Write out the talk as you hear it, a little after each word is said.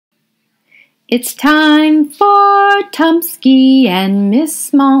It's time for Tumsky and Miss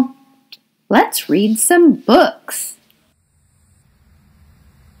Small. Let's read some books.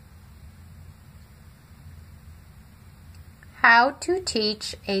 How to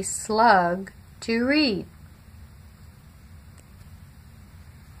teach a slug to read.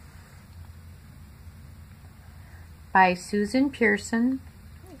 By Susan Pearson,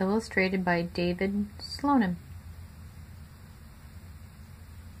 illustrated by David Slonim.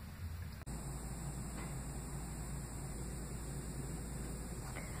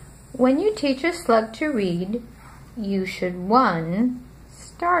 When you teach a slug to read, you should 1.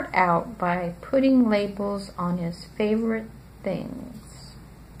 Start out by putting labels on his favorite things.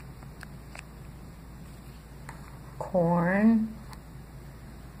 Corn,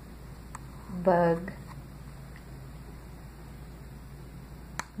 bug,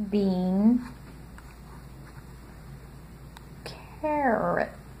 bean,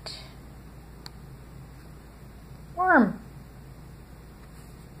 carrot, worm.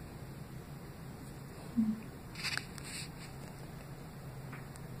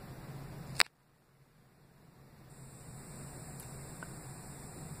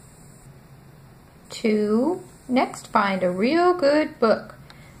 Next, find a real good book.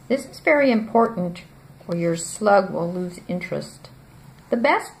 This is very important or your slug will lose interest. The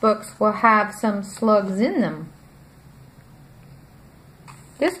best books will have some slugs in them.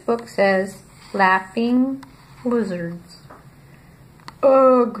 This book says, Laughing Lizards.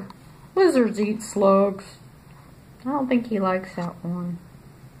 Ugh, lizards eat slugs. I don't think he likes that one.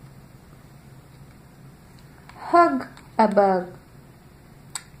 Hug a bug.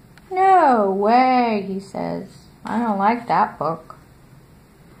 No way, he says. I don't like that book.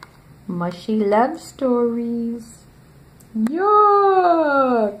 Mushy love stories.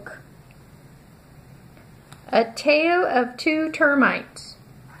 Yuck! A Tale of Two Termites.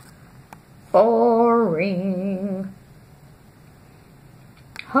 Boring.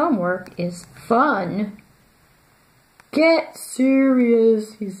 Homework is fun. Get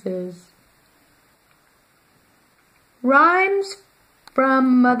serious, he says. Rhymes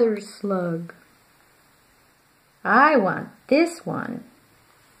from Mother Slug. I want this one.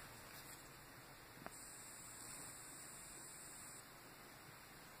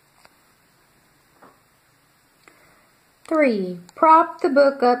 Prop the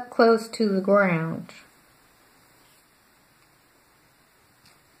book up close to the ground.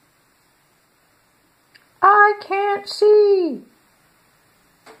 I can't see,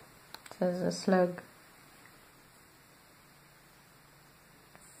 says the slug.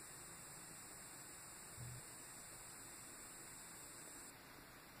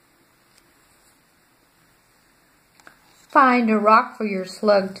 Find a rock for your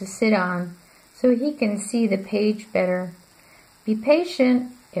slug to sit on so he can see the page better. Be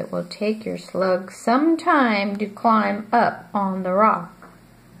patient. It will take your slug some time to climb up on the rock.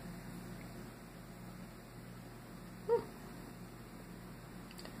 There's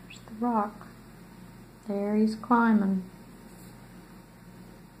the rock. There he's climbing.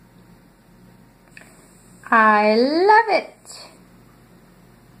 I love it.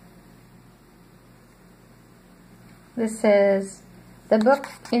 The book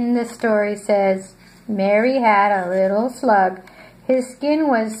in the story says, Mary had a little slug. His skin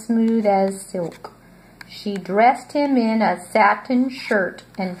was smooth as silk. She dressed him in a satin shirt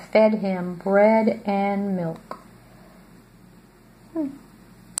and fed him bread and milk.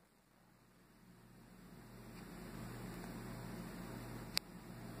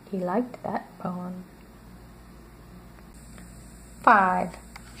 He liked that poem. 5.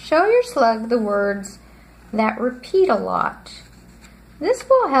 Show your slug the words that repeat a lot. This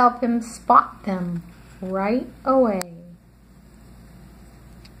will help him spot them right away.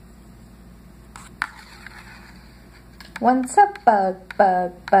 Once a bug,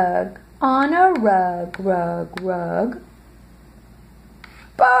 bug, bug on a rug, rug, rug.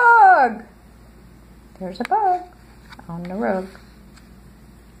 Bug! There's a bug on the rug.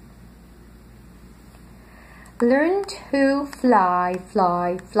 Learn to fly,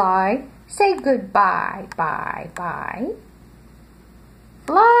 fly, fly. Say goodbye, bye, bye.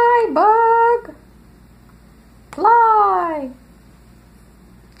 Fly, bug. Fly.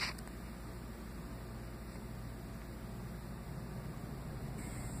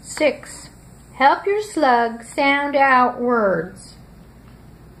 Six. Help your slug sound out words.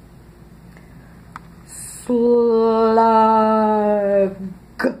 Slug.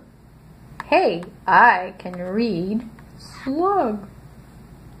 Hey, I can read slug.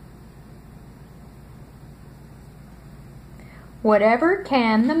 Whatever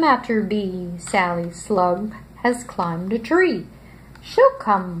can the matter be? Sally Slug has climbed a tree. She'll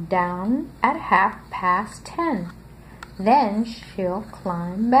come down at 10:30. Then she'll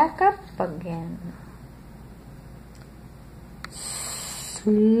climb back up again.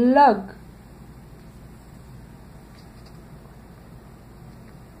 Slug.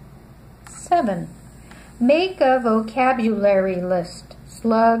 Seven. Make a vocabulary list.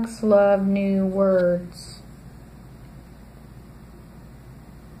 Slugs love new words.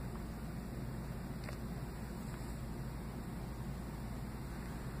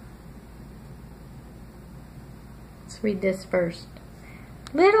 Let's read this first.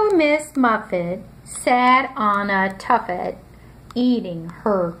 Little Miss Muffet sat on a tuffet, eating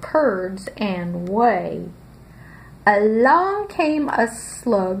her curds and whey. Along came a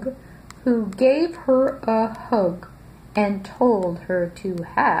slug who gave her a hug and told her to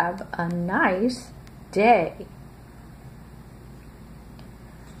have a nice day.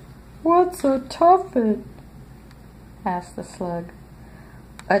 What's a tuffet? Asked the slug.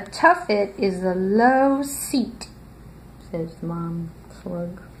 A tuffet is a low seat, says Mom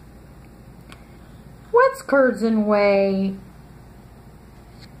Slug. What's curds and whey?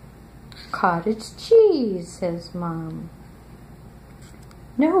 Cottage cheese, says Mom.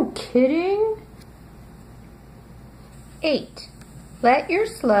 No kidding? 8. Let your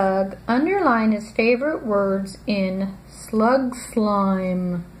slug underline his favorite words in slug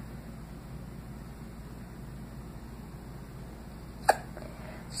slime.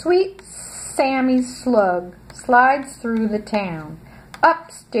 Sweet Sammy Slug slides through the town,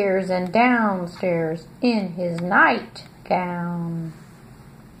 upstairs and downstairs in his nightgown.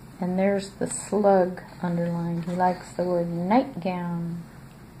 And there's the slug underlined. He likes the word nightgown.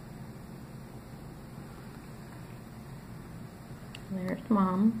 There's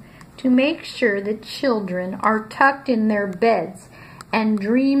Mom. To make sure that children are tucked in their beds and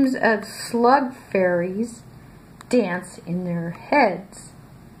dreams of slug fairies dance in their heads.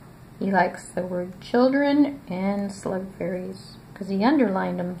 He likes the word children and slug fairies because he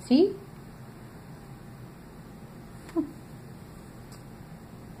underlined them, see?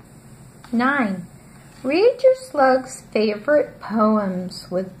 9. Read your slug's favorite poems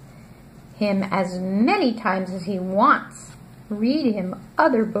with him as many times as he wants. Read him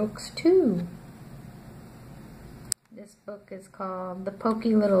other books too. This book is called The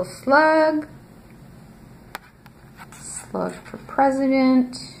Pokey Little Slug, Slug for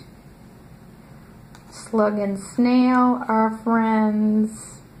President, Slug and Snail are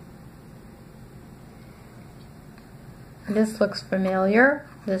friends. This looks familiar.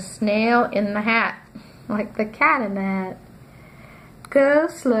 The snail in the hat, like the cat in the hat. Go,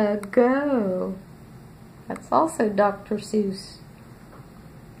 Slug, go. That's also Dr. Seuss.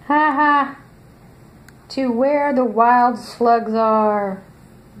 Ha ha. To where the wild slugs are.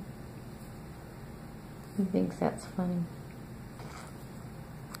 He thinks that's funny.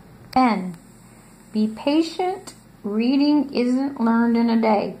 10. Be patient. Reading isn't learned in a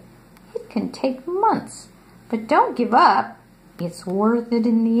day. It can take months. But don't give up. It's worth it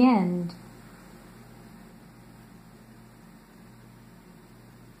in the end.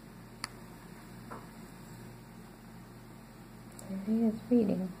 There he is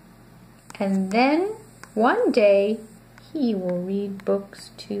reading. And then one day he will read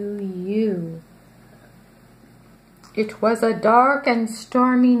books to you. It was a dark and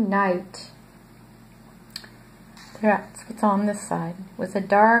stormy night. That's what's on this side. It was a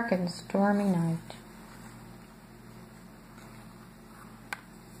dark and stormy night.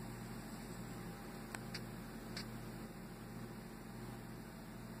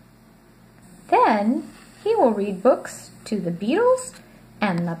 Then he will read books to the beetles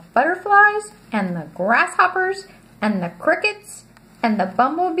and the butterflies and the grasshoppers and the crickets and the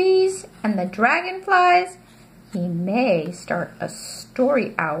bumblebees and the dragonflies. He may start a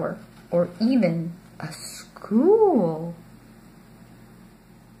story hour or even a school.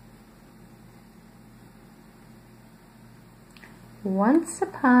 Once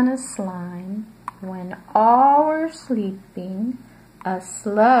upon a slime, when all were sleeping, a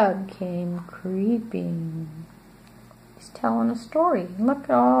slug came creeping. He's telling a story. Look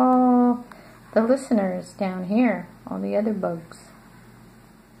at all the listeners down here, all the other bugs.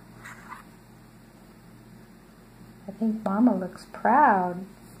 I think Mama looks proud.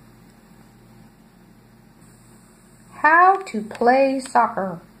 How to play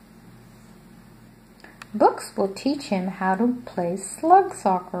soccer. Books will teach him how to play slug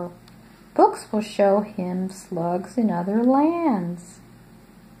soccer. Books will show him slugs in other lands.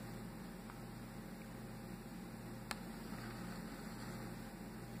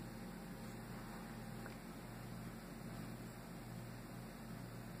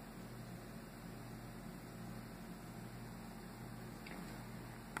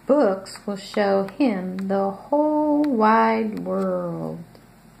 books will show him the whole wide world.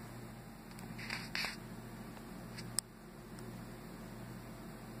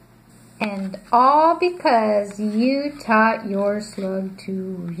 And all because you taught your slug to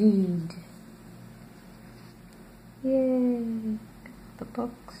read. Yay, the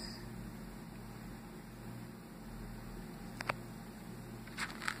books.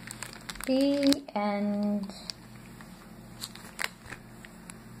 The end.